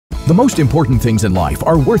The most important things in life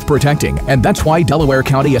are worth protecting, and that's why Delaware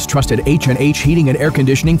County has trusted H&H Heating and Air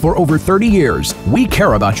Conditioning for over 30 years. We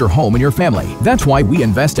care about your home and your family. That's why we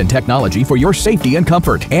invest in technology for your safety and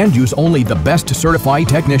comfort and use only the best certified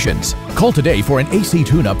technicians. Call today for an AC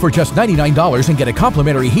Tuneup for just $99 and get a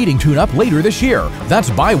complimentary heating tune-up later this year. That's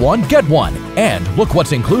buy one, get one. And look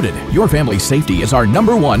what's included. Your family's safety is our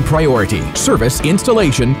 #1 priority. Service,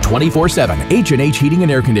 installation, 24/7. H&H Heating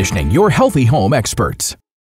and Air Conditioning, your healthy home experts.